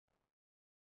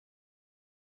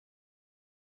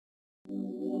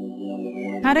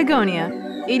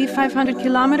Patagonia, 8,500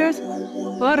 kilometers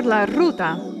por la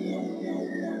ruta.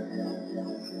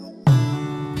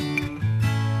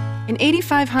 An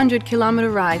 8,500-kilometer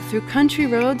ride through country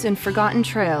roads and forgotten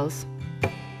trails.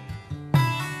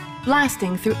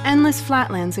 Blasting through endless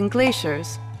flatlands and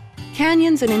glaciers,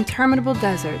 canyons and interminable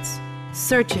deserts,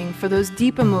 searching for those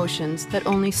deep emotions that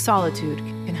only solitude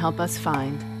can help us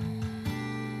find.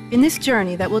 In this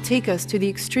journey that will take us to the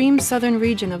extreme southern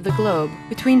region of the globe,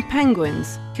 between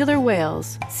penguins, killer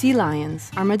whales, sea lions,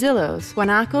 armadillos,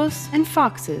 guanacos, and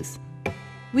foxes,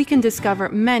 we can discover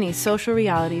many social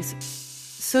realities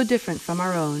so different from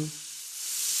our own.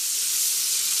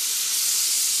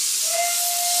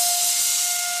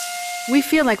 We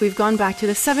feel like we've gone back to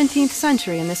the 17th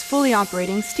century in this fully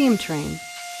operating steam train.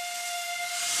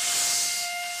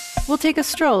 We'll take a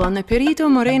stroll on the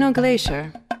Perito Moreno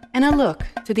Glacier and a look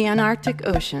to the Antarctic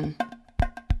Ocean.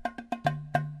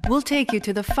 We'll take you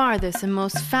to the farthest and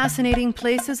most fascinating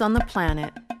places on the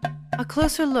planet. A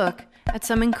closer look at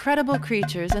some incredible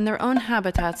creatures in their own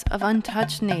habitats of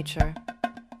untouched nature.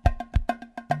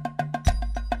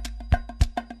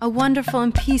 A wonderful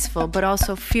and peaceful, but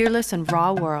also fearless and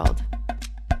raw world.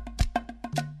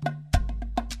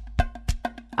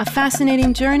 A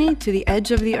fascinating journey to the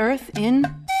edge of the earth in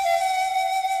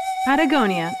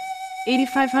Patagonia,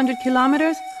 8,500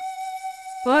 kilometers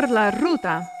por la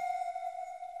ruta.